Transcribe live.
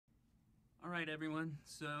right, everyone.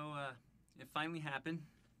 So it finally happened.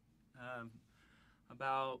 Um,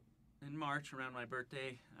 about in March, around my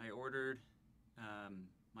birthday, I ordered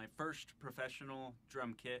my first professional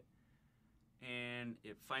drum kit, and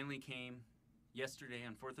it finally came yesterday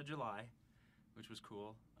on 4th of July, which was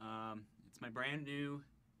cool. It's my brand new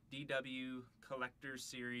DW Collector's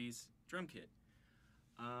Series drum kit.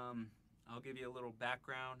 I'll give you a little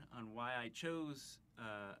background on why I chose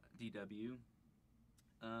DW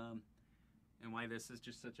and why this is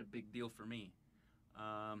just such a big deal for me.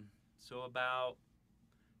 So about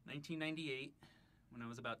 1998, when I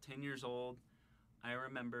was about 10 years old, I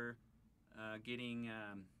remember getting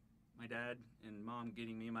my dad and mom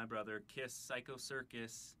getting me and my brother Kiss Psycho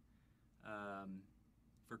Circus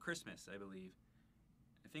for Christmas, I believe.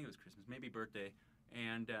 I think it was Christmas, maybe birthday,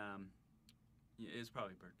 and it was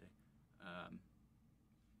probably birthday. Um,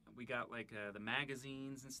 we got like the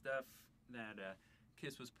magazines and stuff that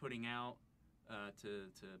Kiss was putting out to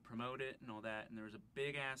promote it and all that, and there was a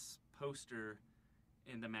big ass poster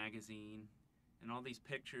in the magazine and all these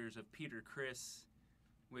pictures of Peter Criss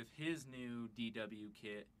with his new DW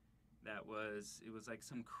kit. It was like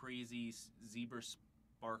some crazy zebra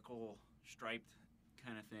sparkle striped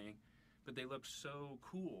kind of thing, but they looked so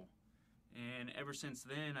cool. And ever since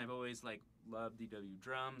then, I've always like loved DW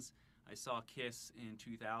drums. I saw Kiss in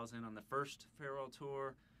 2000 on the first farewell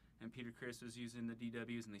tour, and Peter Criss was using the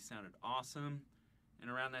DWs, and they sounded awesome. And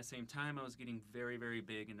around that same time, I was getting very, very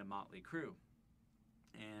big into Motley Crue.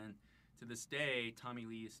 And to this day, Tommy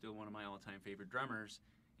Lee is still one of my all-time favorite drummers.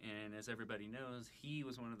 And as everybody knows, he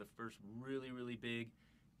was one of the first really, really big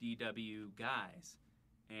DW guys.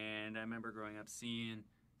 And I remember growing up seeing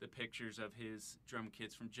the pictures of his drum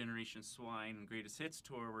kits from Generation Swine and Greatest Hits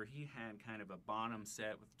tour, where he had kind of a Bonham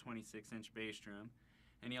set with a 26-inch bass drum.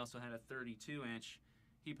 And he also had a 32-inch.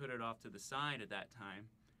 He put it off to the side at that time.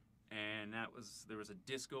 And there was a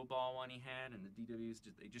disco ball one he had, and the DWs,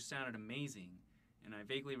 they just sounded amazing. And I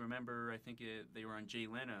vaguely remember, they were on Jay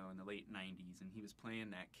Leno in the late 90s, and he was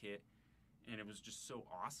playing that kit, and it was just so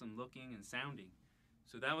awesome looking and sounding.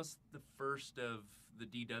 So that was the first of the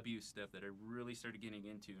DW stuff that I really started getting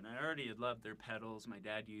into. And I already had loved their pedals. My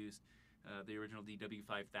dad used the original DW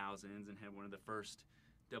 5000s and had one of the first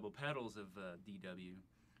double pedals of DW.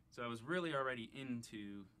 So I was really already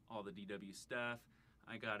into all the DW stuff.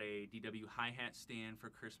 I got a DW hi-hat stand for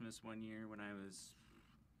Christmas one year when I was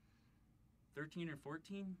 13 or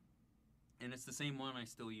 14, and it's the same one I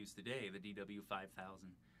still use today, the DW 5000.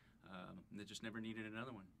 That just never needed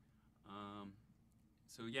another one.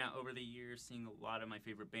 So yeah, over the years, seeing a lot of my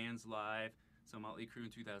favorite bands live. So Motley Crue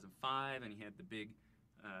in 2005, and he had the big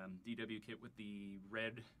DW kit with the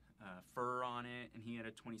red fur on it, and he had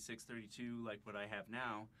a 2632 like what I have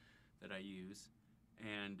now that I use.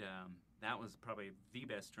 And that was probably the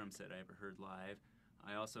best drum set I ever heard live.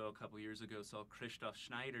 I also, a couple years ago, saw Christoph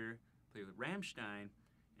Schneider play with Rammstein,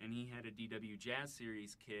 and he had a DW Jazz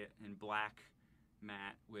Series kit in black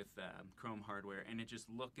matte with chrome hardware, and it just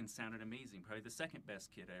looked and sounded amazing. Probably the second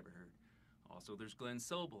best kit I ever heard. Also, there's Glenn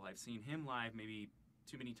Sobel. I've seen him live maybe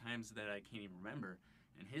too many times that I can't even remember,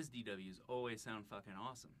 and his DWs always sound fucking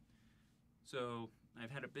awesome. So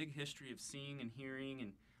I've had a big history of seeing and hearing,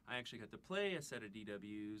 and I actually got to play a set of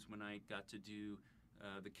DWs when I got to do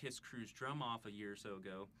the Kiss Cruise drum off a year or so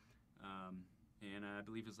ago. And I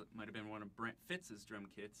believe it might have been one of Brent Fitz's drum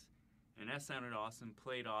kits. And that sounded awesome,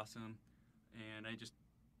 played awesome, and I just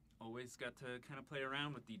always got to kind of play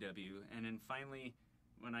around with DW. And then finally,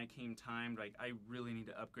 when I came timed, like, I really need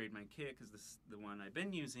to upgrade my kit, because the one I've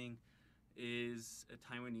been using is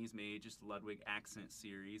a Taiwanese-made, just Ludwig Accent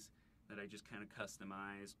series that I just kind of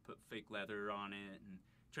customized, put fake leather on it, and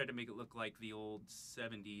tried to make it look like the old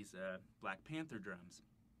 70s Black Panther drums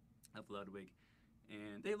of Ludwig.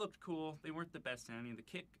 And they looked cool. They weren't the best sounding. The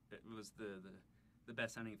kit was the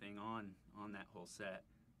best sounding thing on that whole set,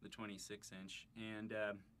 the 26-inch. And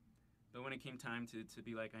but when it came time to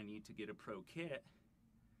be like, I need to get a pro kit,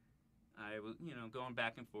 I was going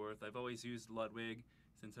back and forth. I've always used Ludwig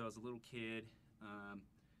since I was a little kid,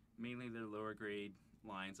 mainly their lower grade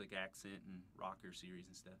lines like Accent and Rocker series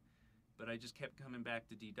and stuff. But I just kept coming back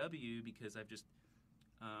to DW because I've just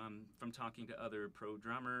from talking to other pro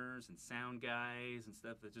drummers and sound guys and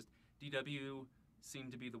stuff, that just DW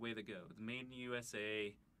seemed to be the way to go. The made in the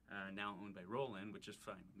USA, now owned by Roland, which is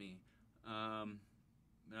fine with me.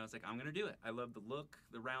 And I was like, I'm gonna do it. I love the look,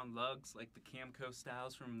 the round lugs, like the Camco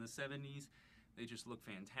styles from the 70s. They just look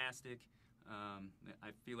fantastic.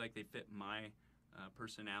 I feel like they fit my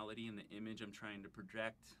personality and the image I'm trying to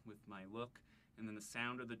project with my look. And then the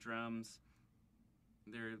sound of the drums,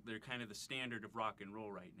 they're kind of the standard of rock and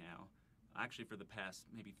roll right now. Actually, for the past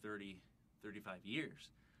maybe 30 35 years.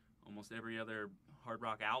 Almost every other hard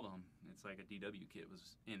rock album, it's like a DW kit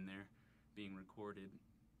was in there being recorded.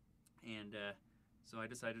 And so I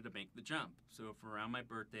decided to make the jump. So for around my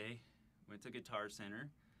birthday, went to Guitar Center,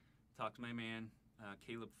 talked to my man,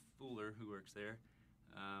 Caleb Fuller, who works there,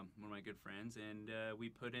 one of my good friends, and we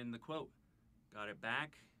put in the quote. Got it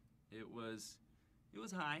back. It was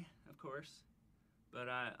high, of course, but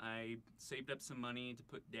I saved up some money to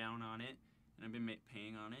put down on it, and I've been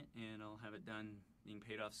paying on it, and I'll have it done, being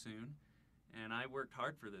paid off soon. And I worked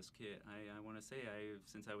hard for this kit. I want to say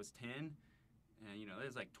since I was 10, and it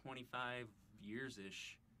was like 25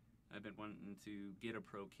 years-ish, I've been wanting to get a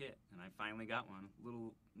pro kit, and I finally got one. A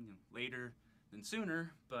little later than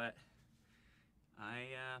sooner, but I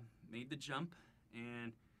made the jump,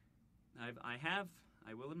 and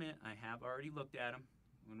I will admit, I have already looked at them.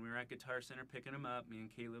 When we were at Guitar Center picking them up, me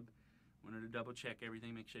and Caleb wanted to double check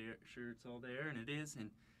everything, make sure it's all there, and it is.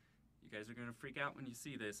 And you guys are gonna freak out when you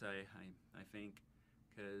see this, I think,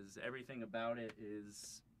 because everything about it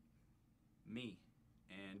is me.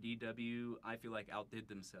 And DW, I feel like, outdid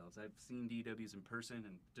themselves. I've seen DWs in person,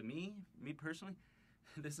 and to me personally,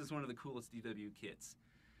 this is one of the coolest DW kits.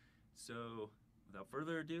 So without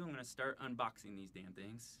further ado, I'm gonna start unboxing these damn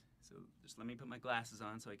things. So just let me put my glasses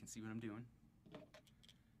on so I can see what I'm doing.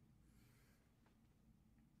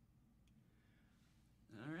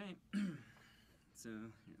 All right. So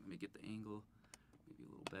here, let me get the angle maybe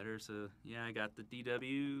a little better. So yeah, I got the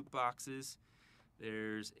DW boxes.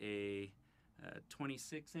 There's a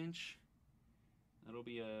 26-inch. That'll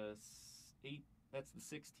be that's the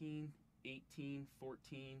 16, 18,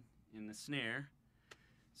 14 in the snare.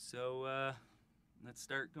 So let's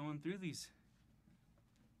start going through these.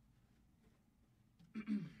 All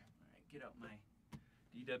right, get out my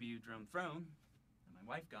DW drum throne that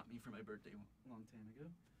my wife got me for my birthday a long time ago.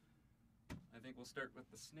 I think we'll start with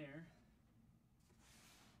the snare.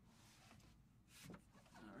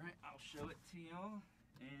 All right, I'll show it to y'all,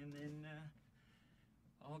 and then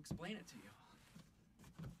I'll explain it to you.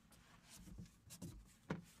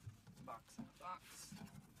 Box in a box.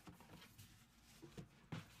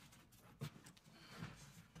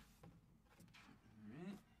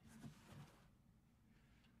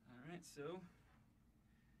 Alright, so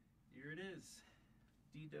here it is.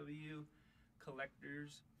 DW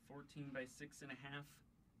Collector's 14 by 6.5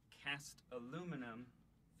 cast aluminum,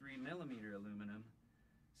 3mm aluminum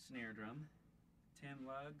snare drum. 10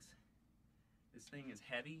 lugs. This thing is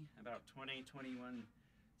heavy, about 21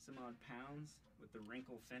 some odd pounds, with the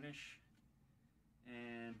wrinkle finish.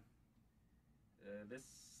 And this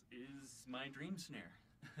is my dream snare.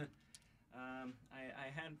 I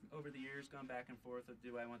had over the years gone back and forth with,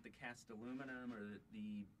 do I want the cast aluminum or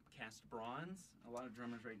the cast bronze? A lot of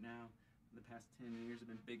drummers right now, the past 10 years, have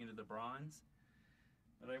been big into the bronze.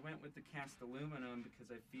 But I went with the cast aluminum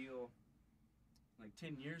because I feel like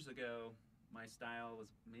 10 years ago, my style was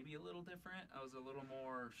maybe a little different. I was a little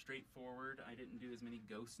more straightforward. I didn't do as many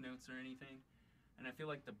ghost notes or anything. And I feel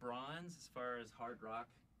like the bronze, as far as hard rock,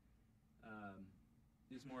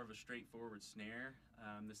 is more of a straightforward snare.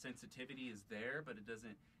 The sensitivity is there, but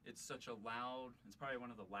it's such a loud, it's probably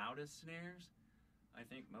one of the loudest snares. I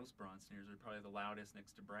think most bronze snares are probably the loudest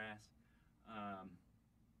next to brass.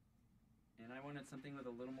 And I wanted something with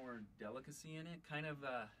a little more delicacy in it, kind of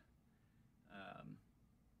a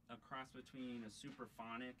cross between a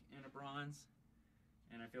Supraphonic and a bronze.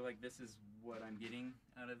 And I feel like this is what I'm getting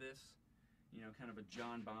out of this. Kind of a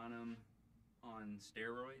John Bonham on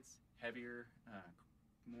steroids, heavier,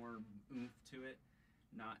 more oomph to it,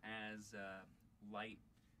 not as light.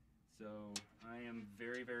 So I am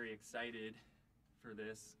very, very excited for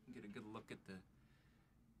this. Get a good look at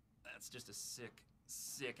that's just a sick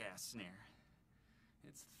ass snare.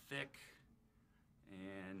 It's thick,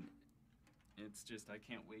 and it's just, I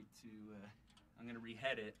can't wait to, I'm gonna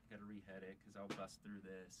rehead it. Gotta rehead it because I'll bust through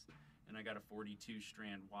this. And I got a 42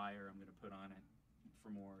 strand wire I'm gonna put on it for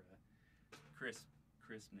more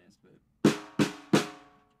crispness, but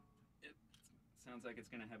it sounds like it's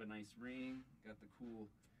gonna have a nice ring. Got the cool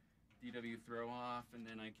DW throw off, and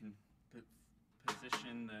then I can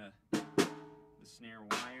position the snare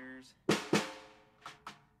wires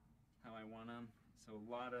how I want them. So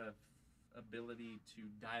a lot of ability to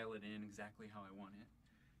dial it in exactly how I want it.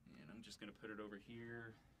 And I'm just gonna put it over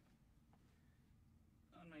here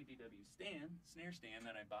on my DW snare stand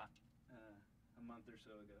that I bought a month or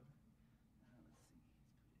so ago. Let's see, this way.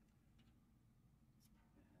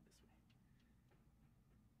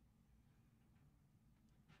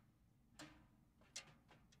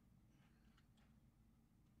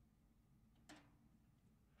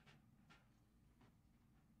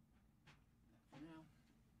 For now.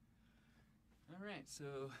 All right,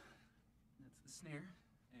 so that's the snare,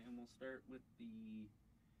 and we'll start with the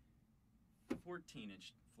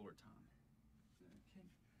 14-inch floor tom. Okay.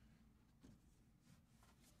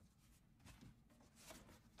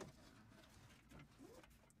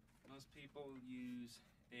 Most people use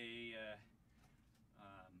a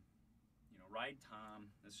ride tom.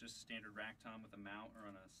 It's just a standard rack tom with a mount or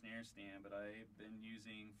on a snare stand, but I've been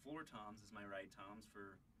using floor toms as my ride toms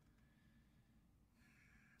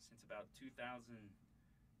since about 2005,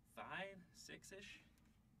 6-ish.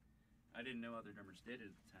 I didn't know other drummers did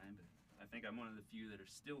it at the time, but I think I'm one of the few that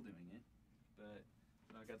are still doing it. But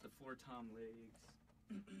I got the floor tom legs,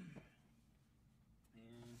 and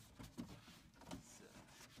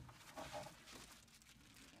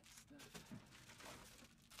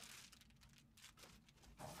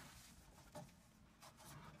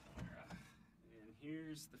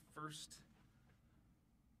here's the first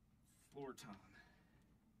floor tom.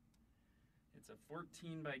 It's a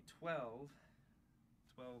 14 by 12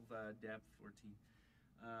 depth, 14.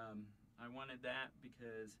 I wanted that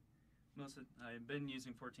because I've been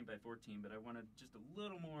using 14 by 14, but I wanted just a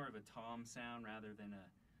little more of a tom sound rather than a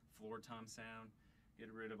floor tom sound.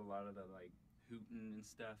 Get rid of a lot of the like hooting and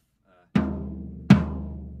stuff.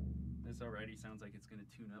 This already sounds like it's going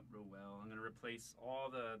to tune up real well. I'm going to replace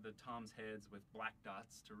all the tom's heads with black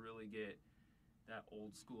dots to really get that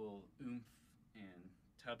old school oomph and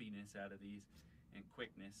tubbiness out of these and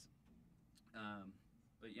quickness.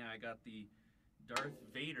 But yeah, I got the Darth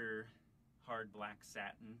Vader hard black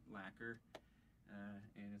satin lacquer,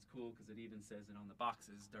 and it's cool because it even says it on the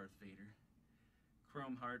boxes, Darth Vader.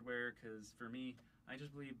 Chrome hardware, because for me, I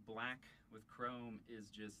just believe black with chrome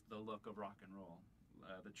is just the look of rock and roll.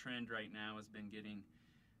 The trend right now has been getting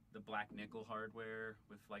the black nickel hardware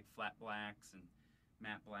with like flat blacks and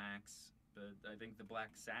matte blacks, but I think the black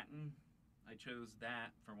satin, I chose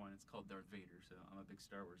that for one. It's called Darth Vader, so I'm a big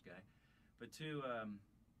Star Wars guy. But two,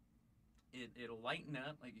 it'll lighten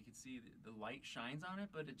up, like you can see the light shines on it,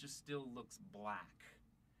 but it just still looks black.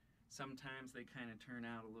 Sometimes they kind of turn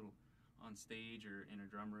out a little on stage or in a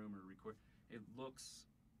drum room or record. It looks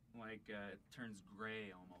like it turns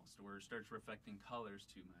gray almost, or it starts reflecting colors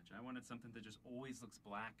too much. I wanted something that just always looks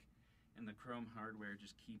black, and the chrome hardware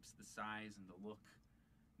just keeps the size and the look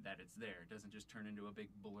that it's there. It doesn't just turn into a big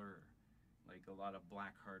blur like a lot of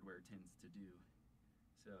black hardware tends to do.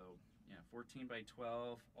 So yeah, 14 by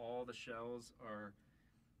 12. All the shells are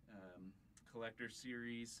collector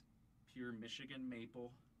series pure Michigan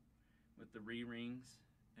maple with the re-rings,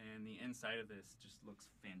 and the inside of this just looks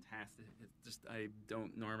fantastic. I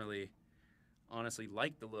don't normally honestly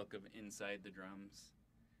like the look of inside the drums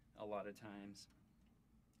a lot of times,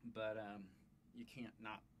 but you can't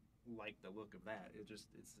not like the look of that. It's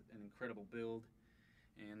an incredible build,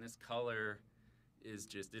 and this color is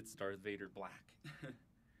just, it's Darth Vader black.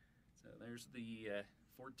 So there's the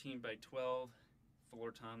 14 by 12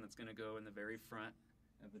 floor tom that's going to go in the very front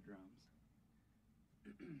of the drums.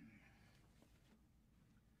 Get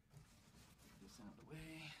this out of the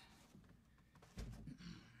way.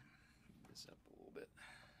 Move this up a little bit.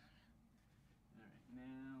 All right,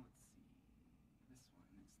 now let's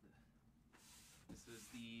see. This is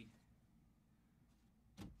the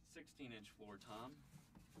 16-inch floor tom.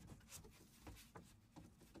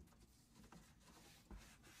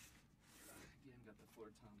 Again, got the floor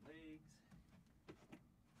tom legs.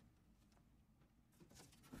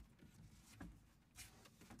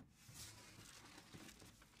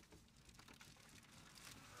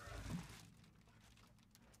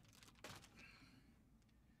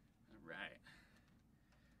 All right.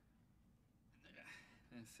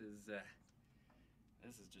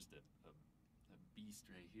 This is just a beast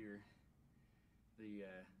right here. The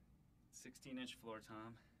 16-inch floor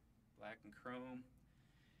tom, black and chrome.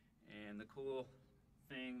 And the cool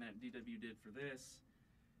thing that DW did for this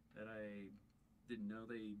that I didn't know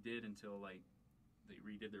they did until like they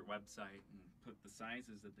redid their website and put the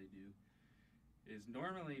sizes that they do is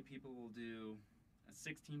normally people will do a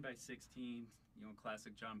 16 by 16,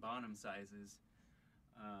 classic John Bonham sizes,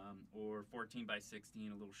 or 14 by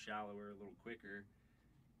 16, a little shallower, a little quicker.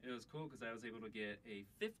 It was cool because I was able to get a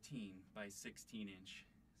 15 by 16 inch.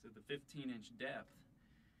 So the 15-inch depth,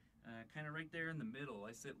 kind of right there in the middle.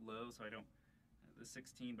 I sit low so I don't, the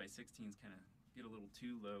 16 by 16s kind of get a little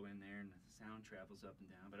too low in there and the sound travels up and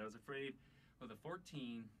down. But I was afraid with a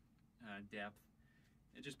 14 depth,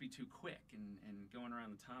 it'd just be too quick, and going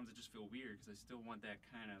around the toms, it just feel weird because I still want that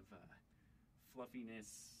kind of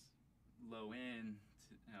fluffiness low end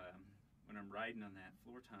when I'm riding on that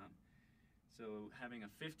floor tom. So having a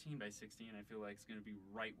 15 by 16, I feel like it's going to be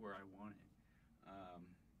right where I want it.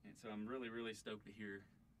 And so I'm really, really stoked to hear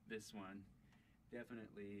this one.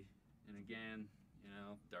 definitely. And again, you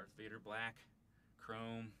know, Darth Vader black,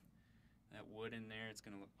 chrome, that wood in there, it's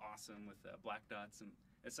gonna look awesome with black dots. And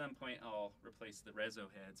at some point I'll replace the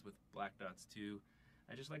Rezo heads with black dots too.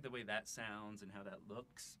 I just like the way that sounds and how that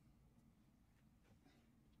looks.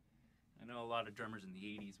 I know a lot of drummers in the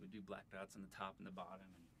 80s would do black dots on the top and the bottom,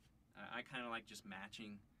 and I kind of like just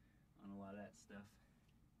matching on a lot of that stuff.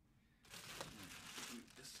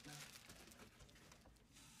 This stuff.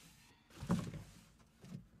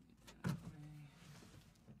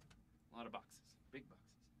 A lot of boxes, big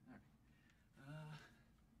boxes. All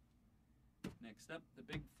right. Next up, the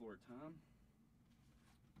big floor tom.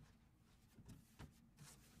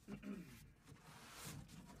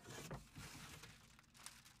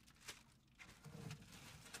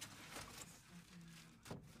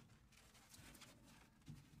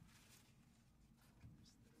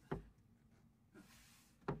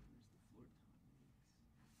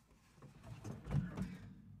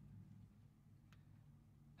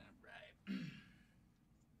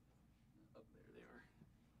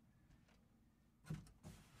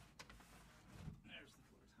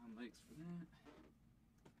 Legs for that.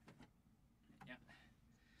 Yeah.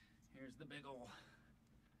 Here's the big ol'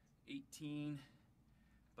 18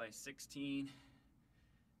 by 16,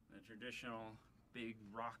 the traditional big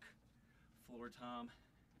rock floor tom.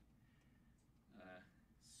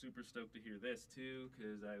 Super stoked to hear this too,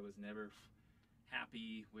 because I was never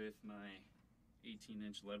happy with my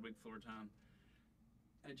 18-inch Ludwig floor tom.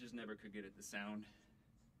 I just never could get it to sound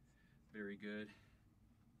very good.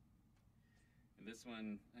 And this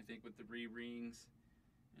one, I think with the re-rings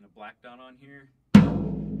and a black dot on here,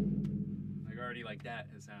 like already like that,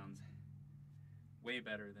 it sounds way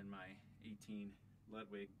better than my 18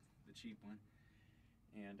 Ludwig, the cheap one.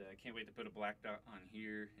 And I can't wait to put a black dot on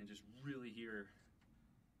here and just really hear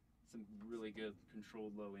some really good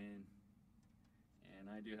controlled low end. And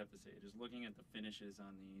I do have to say, just looking at the finishes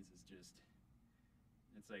on these is just,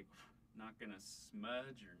 it's like not gonna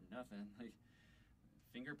smudge or nothing. Like,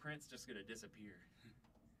 fingerprints just gonna disappear.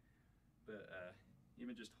 But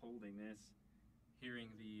even just holding this, hearing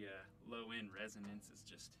the low end resonance is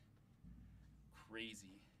just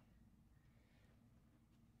crazy.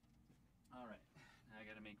 All right, now I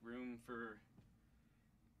gotta make room for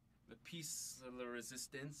the piece de la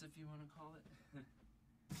resistance, if you want to call it.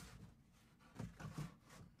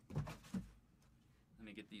 Let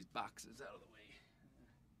me get these boxes out of the way.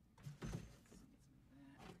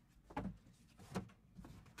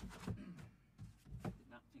 Did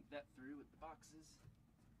not think that through with the boxes.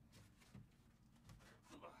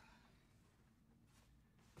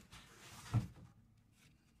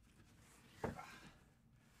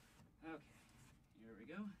 Okay, here we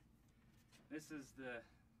go. This is the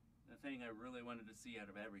thing I really wanted to see out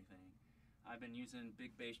of everything. I've been using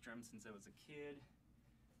big bass drums since I was a kid.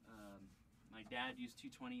 My dad used two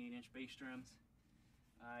 28-inch bass drums.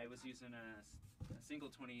 I was using a single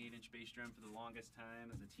 28-inch bass drum for the longest time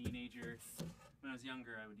as a teenager. When I was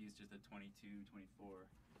younger, I would use just a 22, 24.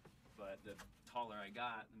 But the taller I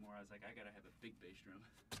got, the more I was like, I gotta have a big bass drum.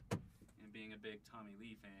 And being a big Tommy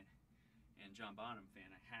Lee fan and John Bonham fan,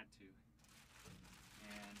 I had to.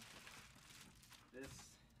 And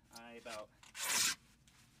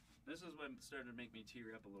this is what started to make me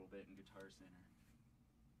tear up a little bit in Guitar Center.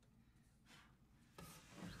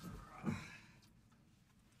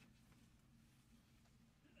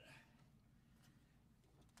 Yeah.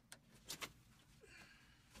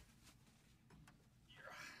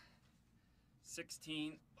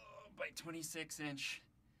 16 by 26-inch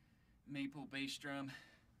maple bass drum.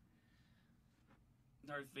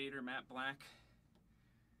 Darth Vader matte black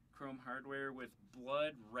chrome hardware with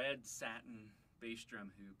blood red satin bass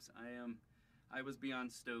drum hoops. I was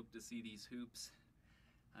beyond stoked to see these hoops.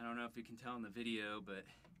 I don't know if you can tell in the video, but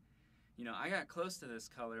you know, I got close to this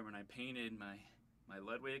color when I painted my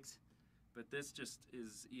Ludwigs, but this just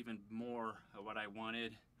is even more of what I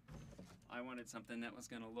wanted. I wanted something that was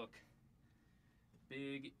gonna look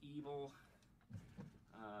big, evil.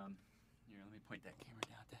 Here, let me point that camera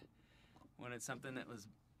down. Wanted something that was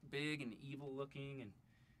big and evil looking, and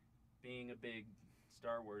being a big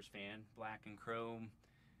Star Wars fan, black and chrome,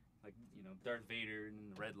 like, you know, Darth Vader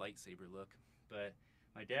and the red lightsaber look. But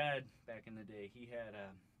my dad, back in the day, he had a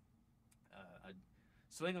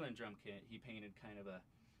Slingerland drum kit. He painted kind of a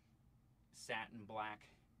satin black,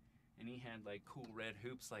 and he had like cool red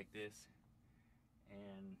hoops like this.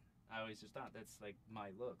 And I always just thought, that's like my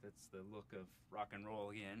look. That's the look of rock and roll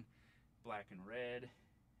again, black and red.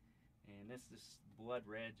 And this blood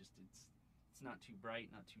red, just it's not too bright,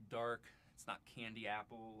 not too dark. It's not candy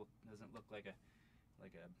apple. Doesn't look like a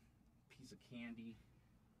piece of candy.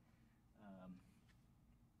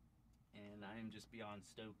 just beyond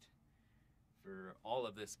stoked for all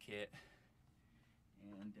of this kit.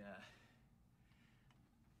 And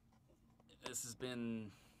this has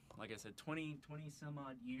been, like I said, 20 some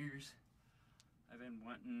odd years. I've been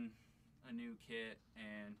wanting a new kit,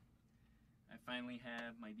 and I finally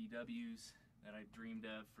have my DWs that I've dreamed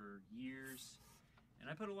of for years. And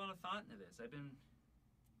I put a lot of thought into this. I've been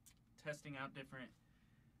testing out different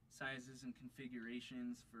sizes and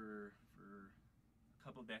configurations for a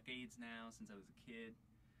couple decades now, since I was a kid.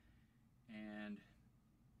 And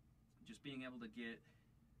just being able to get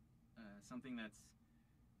something that's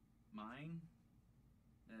mine,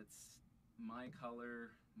 that's my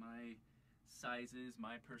color, my sizes,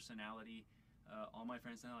 my personality. All my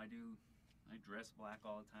friends know I dress black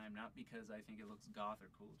all the time, not because I think it looks goth or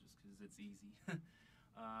cool, just because it's easy.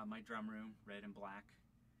 My drum room, red and black.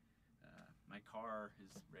 My car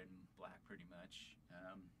is red and black pretty much.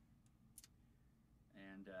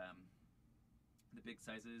 The big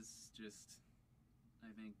sizes just,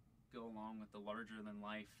 I think, go along with the larger than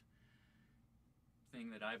life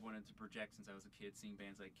thing that I've wanted to project since I was a kid, seeing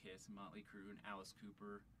bands like Kiss, Motley Crue, and Alice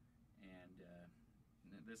Cooper. And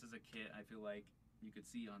this is a kit I feel like you could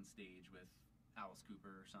see on stage with Alice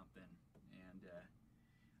Cooper or something. And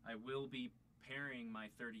I will be pairing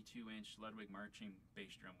my 32-inch Ludwig marching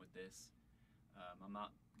bass drum with this. I'm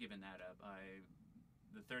not giving that up.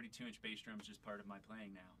 The 32-inch bass drum is just part of my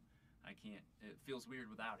playing now. It feels weird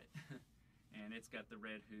without it. And it's got the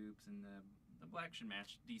red hoops, and the black should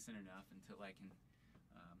match decent enough until I can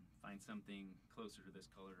find something closer to this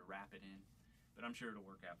color to wrap it in. But I'm sure it'll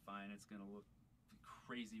work out fine. It's gonna look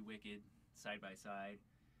crazy wicked side by side.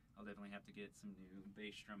 I'll definitely have to get some new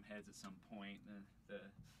bass drum heads at some point. The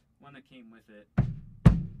one that came with it,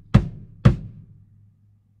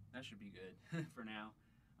 that should be good for now.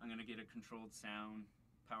 I'm gonna get a controlled sound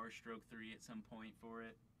Power Stroke 3 at some point for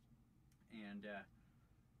it. And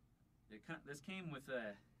this came with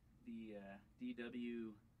the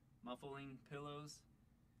DW muffling pillows,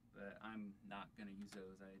 but I'm not going to use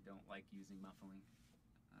those. I don't like using muffling.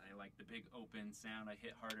 I like the big open sound. I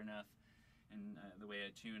hit hard enough, and the way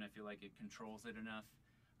I tune, I feel like it controls it enough.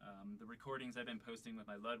 The recordings I've been posting with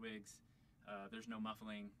my Ludwigs, there's no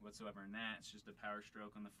muffling whatsoever in that. It's just a Power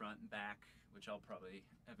Stroke on the front and back, which I'll probably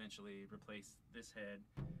eventually replace this head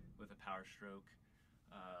with a Power Stroke.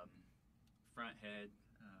 Front head,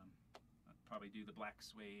 I'll probably do the black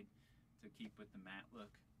suede to keep with the matte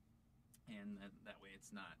look, and that way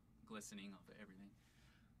it's not glistening off of everything.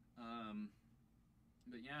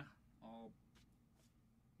 But yeah,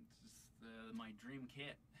 it's just my dream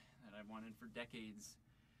kit that I've wanted for decades,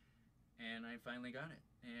 and I finally got it,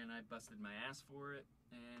 and I busted my ass for it.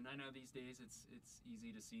 And I know these days it's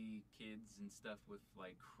easy to see kids and stuff with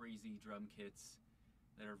like crazy drum kits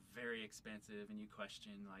that are very expensive, and you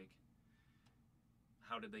question like,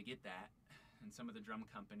 how did they get that? And some of the drum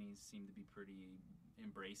companies seem to be pretty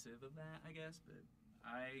embracive of that, I guess. But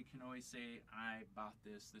I can always say I bought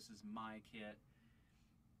this. This is my kit.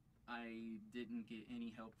 I didn't get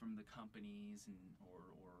any help from the companies or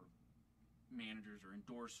managers or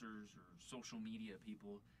endorsers or social media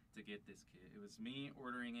people to get this kit. It was me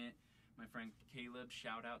ordering it. My friend Caleb,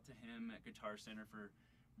 shout out to him at Guitar Center for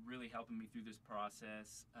really helping me through this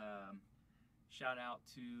process. Shout out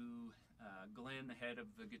to Glenn, the head of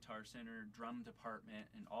the Guitar Center drum department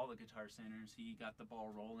and all the Guitar Centers. He got the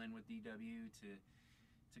ball rolling with DW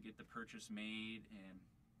to get the purchase made, and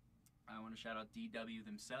I want to shout out DW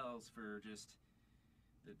themselves for just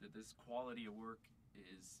this quality of work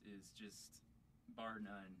is just bar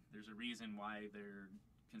none. There's a reason why they're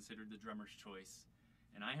considered the drummer's choice,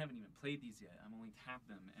 and I haven't even played these yet. I've only tapped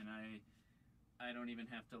them, and I don't even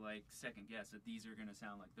have to like second guess that these are gonna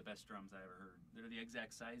sound like the best drums I ever heard. They're the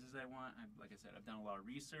exact sizes I want. Like I said, I've done a lot of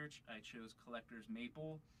research. I chose Collector's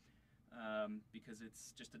Maple because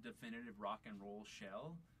it's just a definitive rock and roll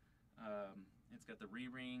shell. It's got the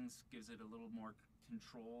re-rings, gives it a little more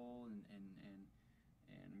control and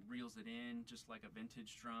reels it in just like a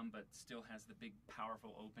vintage drum, but still has the big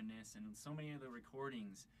powerful openness. And so many of the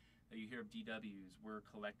recordings that you hear of DWs were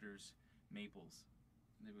Collector's Maples.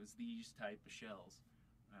 It was these type of shells.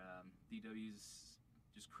 DW's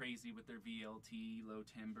just crazy with their VLT, low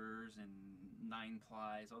timbers, and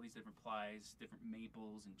 9-plies, all these different plies, different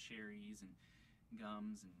maples and cherries and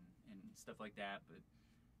gums and stuff like that. But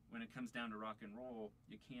when it comes down to rock and roll,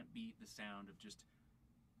 you can't beat the sound of just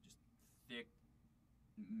thick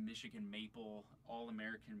Michigan maple,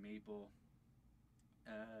 all-American maple,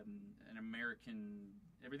 an American,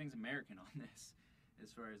 everything's American on this,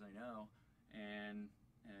 as far as I know. And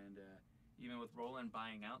even with Roland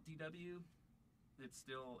buying out DW,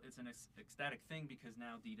 it's an ecstatic thing because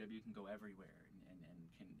now DW can go everywhere and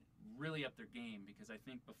can really up their game, because I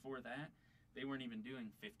think before that they weren't even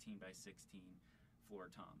doing 15 by 16 floor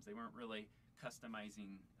toms. They weren't really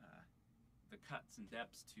customizing the cuts and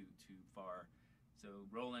depths too far. So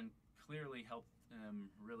Roland clearly helped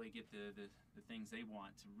them really get the things they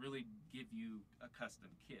want to really give you a custom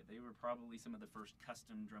kit. They were probably some of the first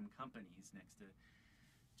custom drum companies, next to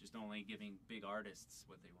just only giving big artists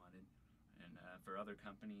what they wanted, and for other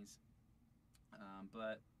companies.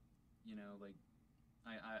 But you know, like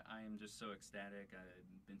I am just so ecstatic.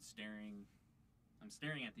 I'm staring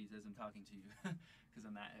at these as I'm talking to you because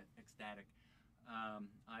I'm that ecstatic.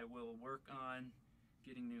 I will work on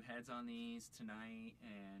getting new heads on these tonight,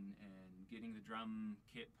 and getting the drum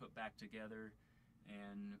kit put back together,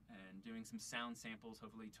 and doing some sound samples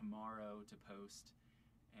hopefully tomorrow to post.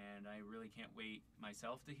 And I really can't wait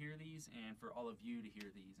myself to hear these, and for all of you to hear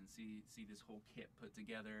these and see this whole kit put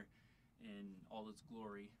together in all its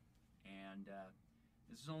glory. And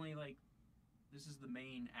this is the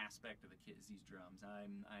main aspect of the kit, is these drums.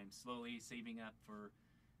 I'm slowly saving up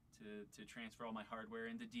to transfer all my hardware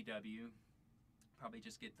into DW. Probably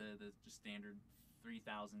just get the just standard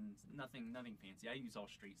 3000, nothing fancy. I use all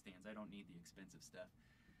straight stands. I don't need the expensive stuff.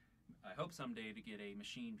 I hope someday to get a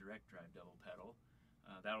machine direct drive double pedal.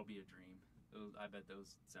 That'll be a dream. I bet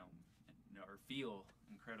those sound or feel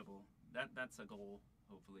incredible. That's a goal,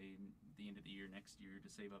 hopefully at the end of the year next year, to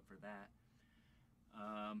save up for that.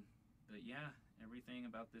 But yeah, everything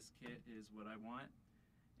about this kit is what I want.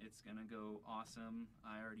 It's gonna go awesome.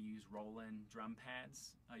 I already use Roland drum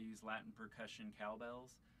pads. I use Latin percussion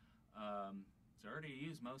cowbells. So I already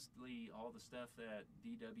use mostly all the stuff that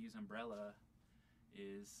DW's umbrella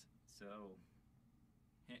is. So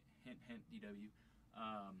hint, hint, hint, DW.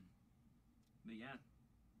 But yeah,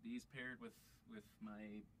 these paired with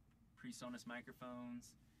my PreSonus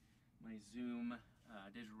microphones, my Zoom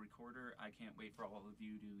digital recorder. I can't wait for all of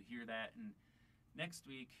you to hear that. And next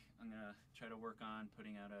week, I'm gonna try to work on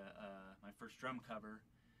putting out my first drum cover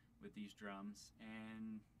with these drums,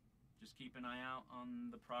 and just keep an eye out on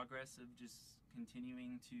the progress of just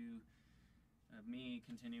continuing to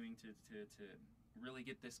really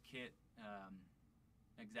get this kit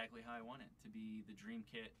exactly how I want it to be, the dream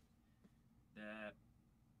kit that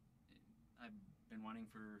I've been wanting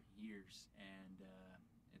for years. And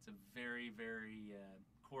it's a very, very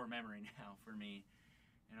core memory now for me.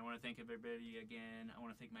 And I want to thank everybody again. I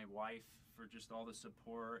want to thank my wife for just all the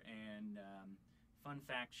support. And fun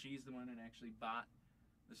fact, she's the one that actually bought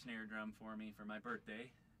the snare drum for me for my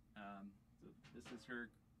birthday. So this is her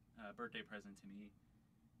birthday present to me,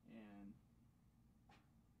 and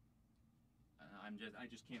I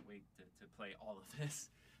just can't wait to play all of this.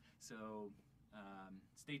 So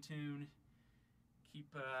stay tuned.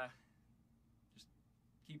 Just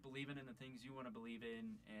keep believing in the things you want to believe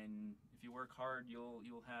in, and if you work hard,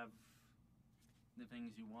 you'll have the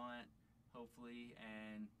things you want, hopefully.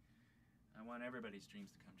 And I want everybody's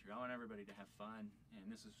dreams to come true. I want everybody to have fun,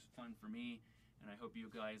 and this is fun for me, and I hope you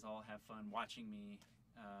guys all have fun watching me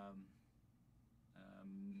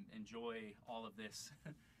enjoy all of this.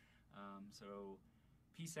 So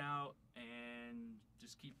peace out, and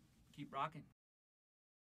just keep rocking.